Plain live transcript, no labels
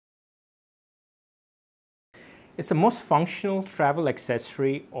It's the most functional travel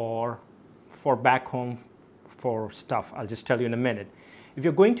accessory or for back home for stuff. I'll just tell you in a minute. If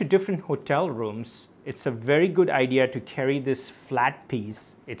you're going to different hotel rooms, it's a very good idea to carry this flat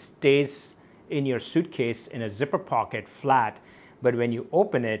piece. It stays in your suitcase in a zipper pocket flat, but when you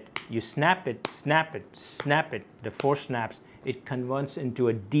open it, you snap it, snap it, snap it, the 4 snaps, it converts into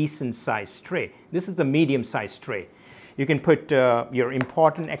a decent sized tray. This is a medium sized tray. You can put your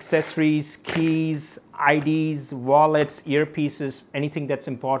important accessories, keys, IDs, wallets, earpieces, anything that's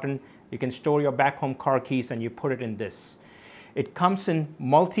important. You can store your back home car keys and you put it in this. It comes in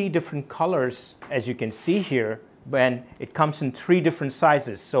different colors, as you can see here, and it comes in 3 different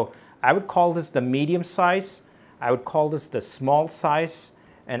sizes. So I would call this the medium size, I would call this the small size,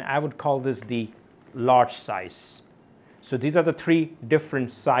 and I would call this the large size. So these are the 3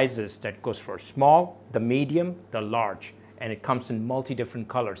 different sizes that goes for small, the medium, the large, and it comes in different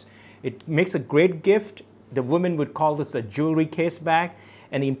colors. It makes a great gift. The women would call this a jewelry case bag.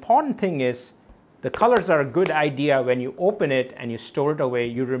 And the important thing is the colors are a good idea. When you open it and you store it away,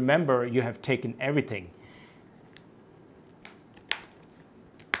 you remember you have taken everything.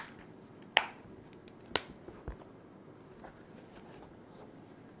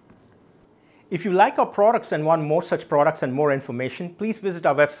 If you like our products and want more such products and more information, please visit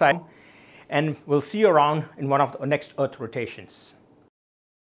our website, and we'll see you around in one of the next Earth rotations.